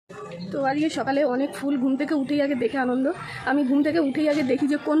তো আজকে সকালে অনেক ফুল ঘুম থেকে উঠেই আগে দেখে আনন্দ। আমি ঘুম থেকে উঠেই আগে দেখি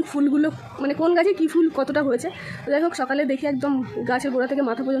যে কোন ফুলগুলো মানে কোন গাছে কী ফুল কতটা হয়েছে। তো যাই হোক সকালে দেখি একদম গাছের গোড়া থেকে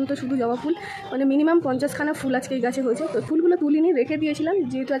মাথা পর্যন্ত শুধু জবা ফুল, মানে মিনিমাম 50খানা ফুল আজকে এই গাছে হয়েছে। তো ফুলগুলো তুলিনি, রেখে দিয়েছিলাম,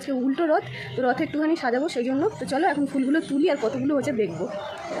 যেহেতু আজকে উল্টো রথ, তো রথে একটুখানি সাজাবো সেই জন্য। তো চলো এখন ফুলগুলো তুলি আর কতগুলো হচ্ছে দেখবো।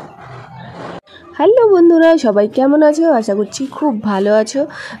 হ্যালো বন্ধুরা, সবাই কেমন আছো? আশা করছি খুব ভালো আছো।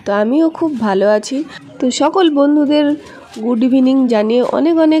 তো আমিও খুব ভালো আছি। তো সকল বন্ধুদের গুড ইভিনিং জানিয়ে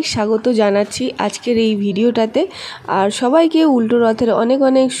অনেক অনেক স্বাগত জানাচ্ছি আজকের এই ভিডিওটাতে। আর সবাইকে উল্টো রথের অনেক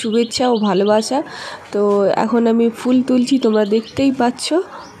অনেক শুভেচ্ছা ও ভালোবাসা। তো এখন আমি ফুল তুলছি, তোমরা দেখতেই পাচ্ছ।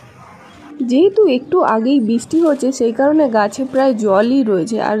 যেহেতু একটু আগেই বৃষ্টি হচ্ছে সেই কারণে গাছে প্রায় জলই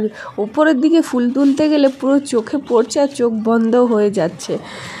রয়েছে, আর উপরের দিকে ফুল তুলতে গেলে পুরো চোখে পড়ছে আর চোখ বন্ধ হয়ে যাচ্ছে।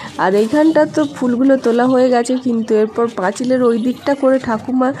 আর এইখানটা তো ফুলগুলো তোলা হয়ে গেছে, কিন্তু এরপর পাঁচিলের ওই দিকটা করে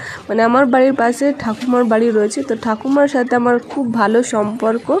ঠাকুমা, মানে আমার বাড়ির পাশে ঠাকুমার বাড়ি রয়েছে, তো ঠাকুমার সাথে আমার খুব ভালো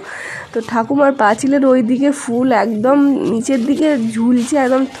সম্পর্ক। তো ঠাকুমার পাঁচিলের ওই দিকে ফুল একদম নিচের দিকে ঝুলছে,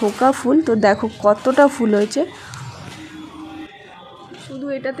 একদম থোকা ফুল। তো দেখো কতটা ফুল হয়েছে, শুধু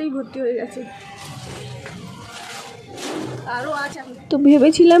এটাতেই ভর্তি হয়ে গেছে, আরও আছে। তো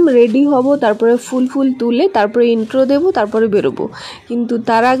ভেবেছিলাম রেডি হব, তারপরে ফুল তুলে তারপরে ইন্ট্রো দেব, তারপরে বেরোবো। কিন্তু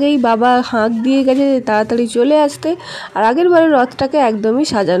তার আগেই বাবা হাঁক দিয়ে গেছে তাড়াতাড়ি চলে আসতে। আর আগের বারে রথটাকে একদমই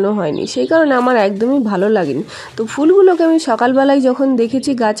সাজানো হয়নি, সেই কারণে আমার একদমই ভালো লাগেনি। তো ফুলগুলোকে আমি সকালবেলায় যখন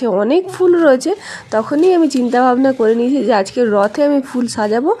দেখেছি গাছে অনেক ফুল রয়েছে, তখনই আমি চিন্তা ভাবনা করে নিয়েছি যে আজকে রথে আমি ফুল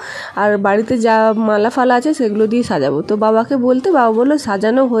সাজাবো, আর বাড়িতে যা মালা ফালা আছে সেগুলো দিয়ে সাজাবো। তো বাবাকে বলতে বাবা বললো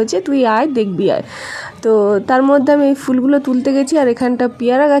সাজানো হয়েছে, তুই আয় দেখবি আয়। তো তার মধ্যে আমি এই ফুলগুলো তুলতে গেছি। আর এখানটা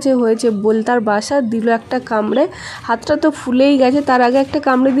পেয়ারা গাছে হয়েছে বোলতার বাসা, দিল একটা কামড়ে, হাতটা তো ফুলেই গেছে, তার আগে একটা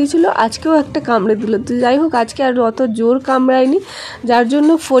কামড়ে দিয়েছিল, আজকেও একটা কামড়ে দিল। তো যাই হোক আজকে আর অত জোর কামড়ায়নি, যার জন্য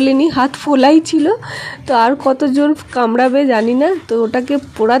ফোলেনি, হাত ফোলাই ছিল। তো আর কত জোর কামড়াবে জানি না। তো ওটাকে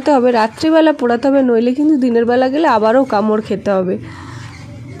পোড়াতে হবে, রাত্রিবেলা পোড়াতে হবে, নইলে কিন্তু দিনের বেলা গেলে আবারও কামড় খেতে হবে।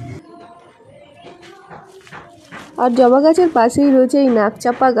 আর জবা গাছের পাশেই রয়েছে এই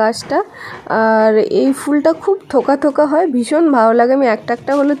নাকচাপা গাছটা। আর এই ফুলটা খুব থোকা থোকা হয়, ভীষণ ভালো লাগে। আমি একটা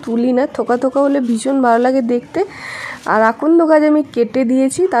একটা হলে তুলি না, থোকা থোকা হলে ভীষণ ভালো লাগে দেখতে। আর আকন্দ গাছ আমি কেটে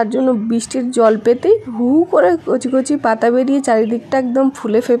দিয়েছি, তার জন্য বৃষ্টির জল পেতেই হু করে কচি কচি পাতা বেরিয়ে চারিদিকটা একদম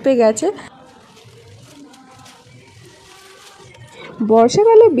ফুলে ফেপে গেছে।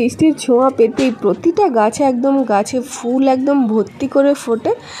 বর্ষাকালে বৃষ্টির ছোঁয়া পেতেই প্রতিটা গাছে গাছে ফুল একদম ভর্তি করে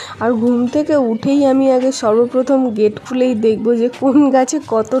ফোটে। আর ঘুম থেকে উঠেই আমি আগে সর্বপ্রথম গেট খুলেই দেখব যে কোন গাছে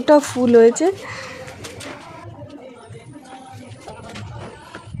কতটা ফুল হয়েছে।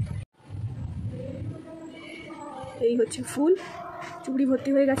 এই হচ্ছে ফুল, চুড়ি ভর্তি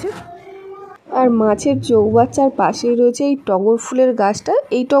হয়ে গেছে। আর মাছের চৌবাচ্চার পাশেই রয়েছে এই টগর ফুলের গাছটা।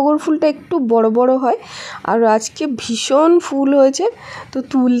 এই টগর ফুলটা একটু বড় বড় হয়, আর আজকে ভীষণ ফুল হয়েছে, তো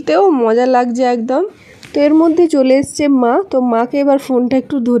তুলতেও মজা লাগছে একদম। তো এর মধ্যে চলে এসছে মা, তো মাকে এবার ফোনটা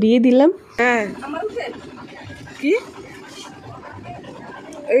একটু ধরিয়ে দিলাম। হ্যাঁ কি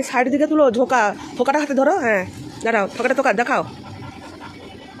এই সাইড দিকে তুলো, থোকাটা হাতে ধরো। হ্যাঁ দাঁড়াও, থোকাটা দেখাও।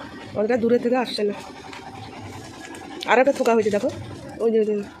 ওটা দূরে থেকে আসছে না, আর একটা থোকা হয়েছে দেখো, ওই যে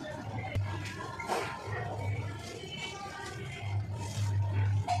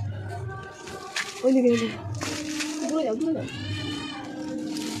ওই দিকে দূরে যাও, দূরে যাও,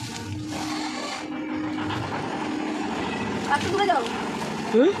 আচ্ছা দূরে যাও,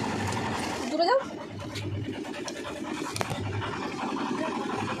 দূরে যাও।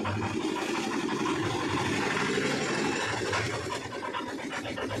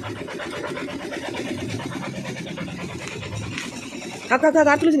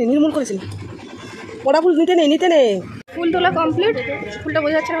 হাত তুলেছিনি, নির্মূল করেছিনি, পড়া ফুল নিতে নেই। ফুল তোলা কমপ্লিট, ফুলটা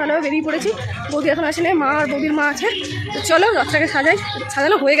বোঝা যাচ্ছে না ভালোভাবে, বেরিয়ে পড়েছি। বৌদি এখন আসেনি, মা আর বৌদির মা আছে। তো চলো রথটাকে সাজাই,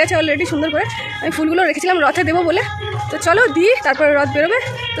 সাজানো হয়ে গেছে অলরেডি সুন্দর করে। আমি ফুলগুলো রেখেছিলাম রথে দেবো বলে। তো চলো দিই, তারপরে রথ বেরোবে।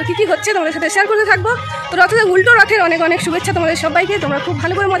 তো কী হচ্ছে তোমাদের সাথে শেয়ার করতে থাকবো। তো রথের উল্টো রথের অনেক অনেক শুভেচ্ছা তোমাদের সবাইকে। তোমরা খুব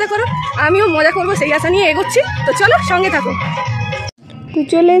ভালো করে মজা করো, আমিও মজা করবো সেই আশা নিয়ে এগোচ্ছি। তো চলো সঙ্গে থাকো। তো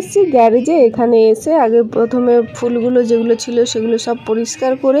চলে এসেছি গ্যারেজে। এখানে এসে আগে প্রথমে ফুলগুলো যেগুলো ছিল সেগুলো সব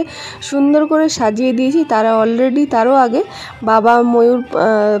পরিষ্কার করে সুন্দর করে সাজিয়ে দিয়েছি। তারও আগে বাবা ময়ূর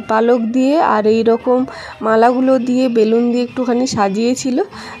পালক দিয়ে আর এই রকম মালাগুলো দিয়ে বেলুন দিয়ে একটুখানি সাজিয়েছিল।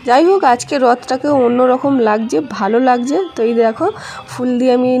 যাই হোক আজকে রথটাকে অন্যরকম লাগছে, ভালো লাগছে। তো এই দেখো ফুল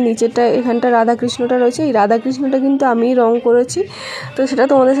দিয়ে আমি নিচেটা, এখানটা রাধাকৃষ্ণটা রয়েছে, এই রাধাকৃষ্ণটা কিন্তু আমিই রং করেছি, তো সেটা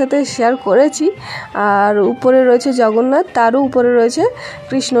তোমাদের সাথে শেয়ার করেছি। আর উপরে রয়েছে জগন্নাথ, তারও উপরে রয়েছে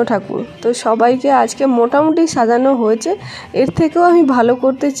কৃষ্ণ ঠাকুর। তো সবাইকে আজকে মোটামুটি সাজানো হয়েছে, এর থেকেও আমি ভালো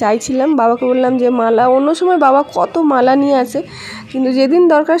করতে চাইছিলাম। বাবাকে বললাম যে মালা, অন্য সময় বাবা কত মালা নিয়ে আসে, কিন্তু যেদিন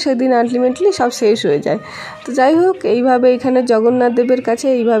দরকার সেদিন আলটিমেটলি সব শেষ হয়ে যায়। তো যাই হোক, এইভাবে এখানে জগন্নাথ দেবের কাছে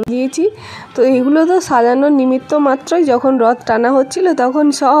এইভাবে দিয়েছি। তো এইগুলো তো সাজানোর নিমিত্ত মাত্রই, যখন রথ টানা হচ্ছিল তখন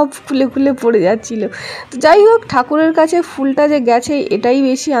সব খুলে খুলে পড়ে যাচ্ছিল। তো যাই হোক, ঠাকুরের কাছে ফুলটা যে গেছে এটাই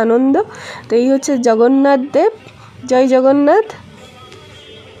বেশি আনন্দ। তো এই হচ্ছে জগন্নাথ দেব, জয় জগন্নাথ।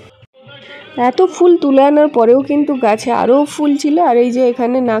 এত ফুল তুলে আনার পরেও কিন্তু গাছে আরও ফুল ছিল। আর এই যে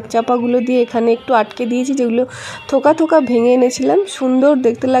এখানে নাক চাপাগুলো দিয়ে এখানে একটু আটকে দিয়েছি, যেগুলো থোকা থোকা ভেঙে এনেছিলাম, সুন্দর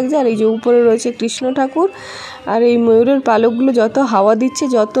দেখতে লাগছে। আর এই যে উপরে রয়েছে কৃষ্ণ ঠাকুর, আর এই ময়ূরের পালকগুলো যত হাওয়া দিচ্ছে,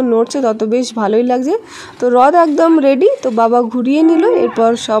 যত নড়ছে, তত বেশ ভালোই লাগছে। তো রথ একদম রেডি। তো বাবা ঘুরিয়ে নিল,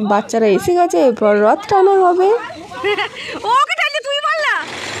 এরপর সব বাচ্চারা এসে গেছে, এরপর রথ টানা হবে।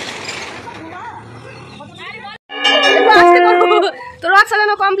 তো রথ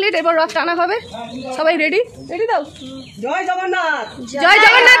সাজানো কমপ্লিট, এবার রথ টানা হবে। সবাই রেডি? রেডি দাও। জয় জগন্নাথ, জয়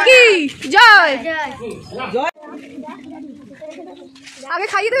জগন্নাথ কি জয়। আগে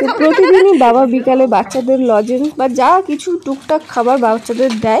খাইয়ে দেবে। প্রতিদিনই বাবা বিকালে বাচ্চাদের লজেন্স বা যা কিছু টুকটাক খাবার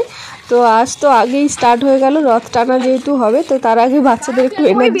বাচ্চাদের দেয়। তো আজ তো আগেই স্টার্ট হয়ে গেল, রথ টানা যেহেতু হবে, তো তার আগে বাচ্চাদের একটু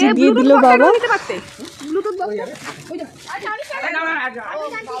এনার্জি দিয়ে দিল বাবা।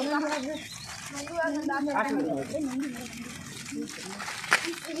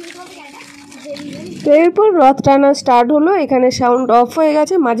 তো এরপর রথ টানা স্টার্ট হলো। এখানে সাউন্ড অফ হয়ে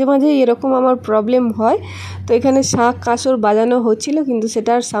গেছে, মাঝে মাঝে এরকম আমার প্রবলেম হয়। তো এখানে শাঁখ কাঁসর বাজানো হচ্ছিল, কিন্তু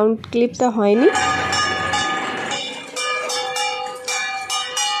সেটার সাউন্ড ক্লিপটা হয়নি।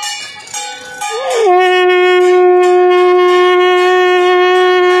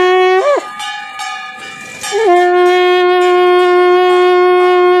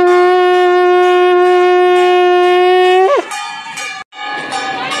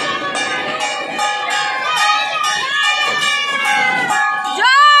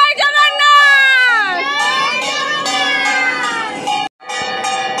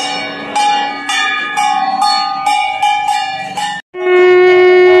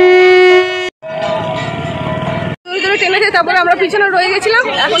 তারপরে আমরা পিছনে রয়ে গেছিলাম,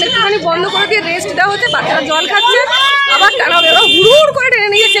 এখন একটুখানি বন্ধ করে দিয়ে রেস্ট দেওয়া হচ্ছে। বাচ্চারা জল খাচ্ছে, আবার টানা হবে। এবার হুড় করে টেনে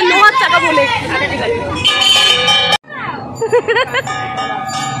নিয়ে গেছে লোহার চাকা বলে।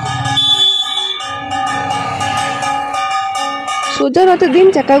 সোজা রথের দিন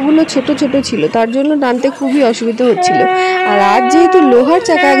চাকাগুলো ছোট ছোট ছিল, তার জন্য টানতে খুবই অসুবিধা হচ্ছিল। আর আজ যেহেতু লোহার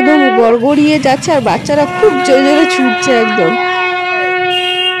চাকা একদম গড়গড়িয়ে যাচ্ছে, আর বাচ্চারা খুব জোরে জোরে ছুটছে একদম।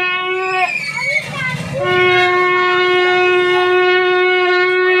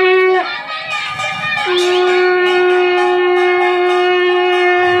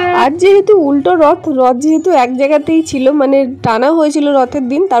 আজ যেহেতু উল্টো রথ যেহেতু এক জায়গাতেই ছিল, মানে টানা হয়েছিল রথের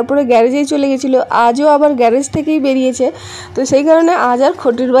দিন, তারপরে গ্যারেজেই চলে গেছিলো, আজও আবার গ্যারেজ থেকেই বেরিয়েছে। তো সেই কারণে আজ আর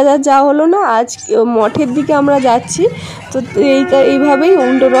খটির বাজার যাওয়া হলো না, আজ মঠের দিকে আমরা যাচ্ছি। তো এইভাবেই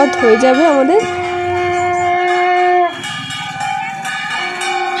উল্টো রথ হয়ে যাবে আমাদের।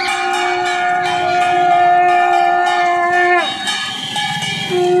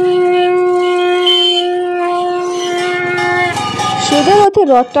 সোজা রথে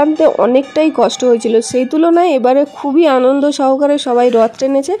রথ টানতে অনেকটাই কষ্ট হয়েছিল, সেই তুলনায় এবারে খুবই আনন্দ সহকারে সবাই রথ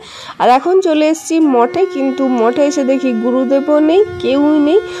টেনেছে। আর এখন চলে এসেছি মঠে, কিন্তু মঠে এসে দেখি গুরুদেবও নেই, কেউই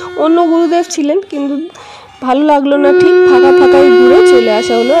নেই। অন্য গুরুদেব ছিলেন, কিন্তু ভালো লাগলো না, ঠিক ফাঁকা ফাঁকায় ঘুরে চলে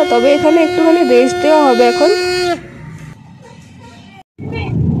আসা হলো। তবে এখানে একটুখানি রেস্ট দেওয়া হবে এখন।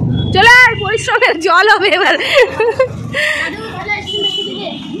 চলে আর পরিশ্রমের জল হবে এবার।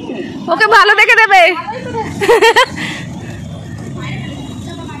 ওকে ভালো দেখে দেবে।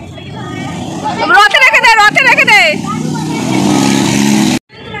 রথে রেখে দে, রথে রেখে দে।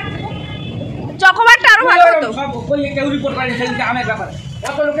 চকোবারটা আরো ভালো হতো।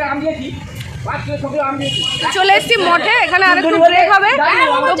 চলে এসছি মঠে, এখানে আর একটু ব্রেক হবে।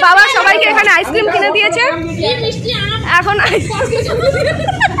 তো বাবা সবাইকে এখানে আইসক্রিম কিনে দিয়েছে। এখন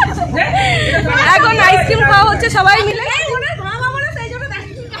আইসক্রিম খাওয়া হচ্ছে সবাই মিলে।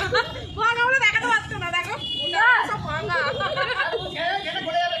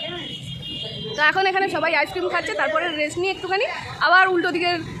 তো এখন এখানে সবাই আইসক্রিম খাচ্ছে, তারপরে রেস্ট নিয়ে একটুখানি আবার উল্টো দিকে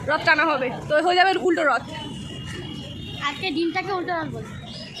রথ টানা হবে। তো হয়ে যাবে উল্টো রথ। আজকে দিনটাকে উল্টো রথ বলে।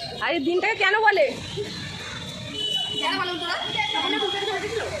 আর এই দিনটাকে কেন বলে?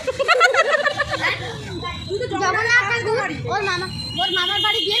 ওর মামার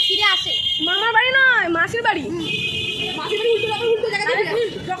বাড়ি দিয়ে ফিরে আসে। মামার বাড়ি নয়, মাসির বাড়ি।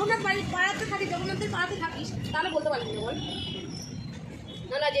 জগন্নাথ বাড়ি পাড়াতে থাকি, জগন্নাথের পাড়াতে থাকিস, তাহলে বলতে পারবি না বল।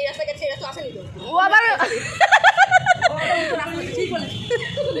 না যে রাস্তা গেছে সেই রাস্তা আসেনি তো। ও আবার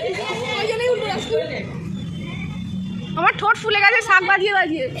আমার ঠোঁট ফুলে গেছে শাক বাজিয়ে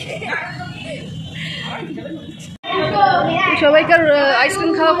বাজিয়ে। সবাইকার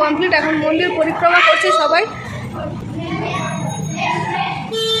আইসক্রিম খাওয়া কমপ্লিট, এখন মন্দির পরিক্রমা করছে সবাই।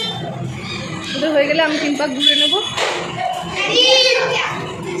 হয়ে গেলে আমি 3 পাক ঘুরে নেব।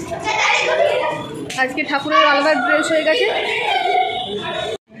 আজকে ঠাকুরের আলাদা ড্রেস হয়ে গেছে।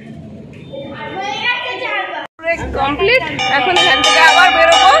 কমপ্লিট, এখন এখান থেকে আবার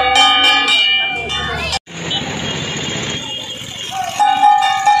বেরোবো।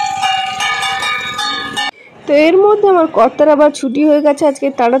 তো এর মধ্যে আমার কর্তার আবার ছুটি হয়ে গেছে আজকে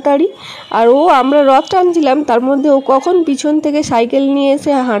তাড়াতাড়ি। আর আমরা রথ টানছিলাম, তার মধ্যে ও কখন পিছন থেকে সাইকেল নিয়ে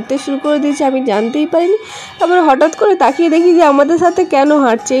এসে হাঁটতে শুরু করে দিয়েছে আমি জানতেই পারিনি। তারপরে হঠাৎ করে তাকিয়ে দেখি যে আমাদের সাথে কেন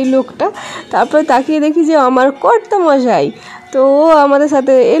হাঁটছে এই লোকটা। তারপরে তাকিয়ে দেখি যে আমার কর্তা মশাই, তো ও আমাদের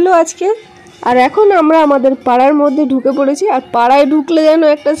সাথে এলো আজকে। আর এখন আমরা আমাদের পাড়ার মধ্যে ঢুকে পড়েছি। আর পাড়ায় ঢুকলে যেন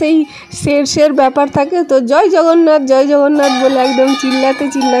একটা সেই শের ব্যাপার থাকে, তো জয় জগন্নাথ বলে একদম চিল্লাতে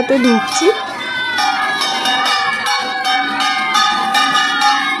চিল্লাতে ঢুকছি।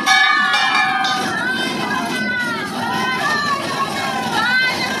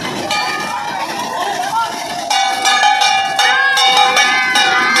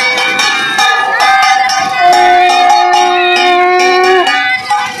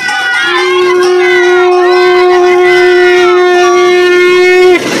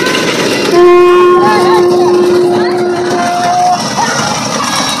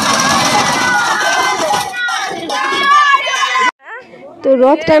 তো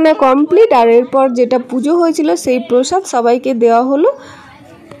রথ টানা কমপ্লিট। আর এরপর যেটা পুজো হয়েছিল সেই প্রসাদ সবাইকে দেওয়া হলো।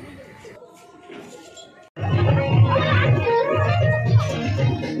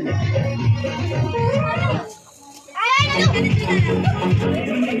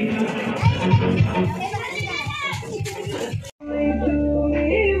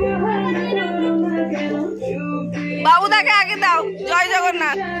 বাবুদাকে আগে দাও, জয়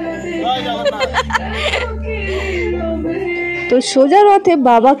জগন্নাথ। তো সোজা রথে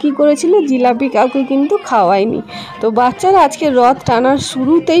বাবা কি করেছিল, জিলাপি কাউকে কিন্তু খাওয়ায়নি। তো বাচ্চারা আজকে রথ টানার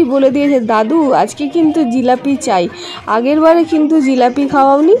শুরুতেই বলে দিয়েছে, দাদু আজকে কিন্তু জিলাপি চাই। আগের বারে কিন্তু জিলাপি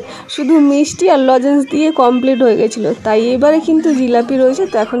খাওয়াওনি, শুধু মিষ্টি আর লজেন্স দিয়ে কমপ্লিট হয়ে গেছিলো, তাই এবারে কিন্তু জিলাপি রয়েছে।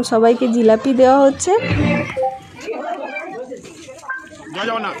 তো এখন সবাইকে জিলাপি দেওয়া হচ্ছে। জয়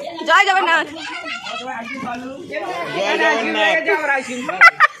জগন্নাথ, জয় জগন্নাথ।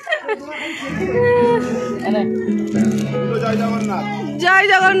 জয়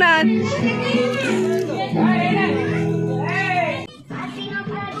জগন্নাথ।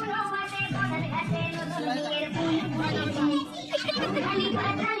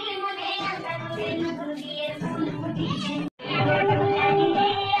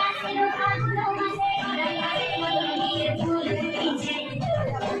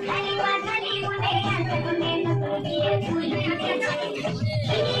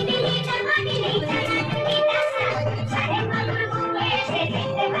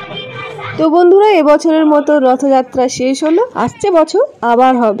 তো বন্ধুরা, এবছরের মতো রথযাত্রা শেষ হলো। আসছে বছর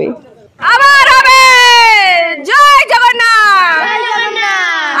আবার হবে। জয় জগন্নাথ।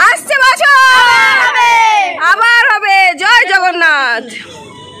 আসছে বছর আবার হবে। জয় জগন্নাথ,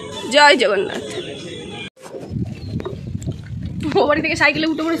 জয় জগন্নাথ। ও বাড়ি থেকে সাইকেলে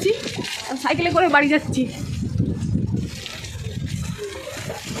উঠে পড়েছি, সাইকেলে করে বাড়ি যাচ্ছি।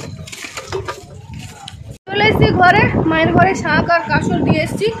 চলে এসেছি ঘরে, মায়ের ঘরে শাঁখ আর কাসর দিয়ে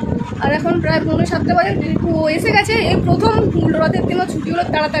এসেছি। আর এখন প্রায় 6:45 বাজে। ও এসে গেছে, এই প্রথম রথের দিনও ছুটি হলো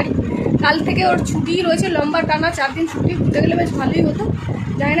তাড়াতাড়ি। কাল থেকে ওর ছুটি রয়েছে লম্বা টানা 4 দিন ছুটি। ঘুরতে গেলে বেশ ভালোই হতো,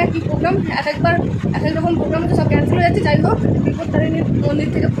 জানি না কী প্রোগ্রাম, এক এক রকম প্রোগ্রাম হচ্ছে, সব ক্যান্সেল হয়ে যাচ্ছে। যাই হোক, বিপত্তারিণীর মন্দির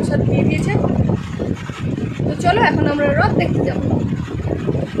থেকে প্রসাদ দিয়ে দিয়েছে। তো চলো এখন আমরা রথ দেখতে যাবো।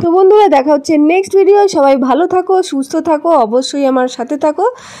 তো বন্ধুরা, দেখা হচ্ছে নেক্সট ভিডিও। সবাই ভালো থাকো, সুস্থ থাকো, অবশ্যই আমার সাথে থাকো।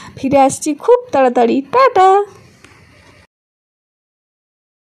 ফিরে আসছি খুব তাড়াতাড়ি। টাটা।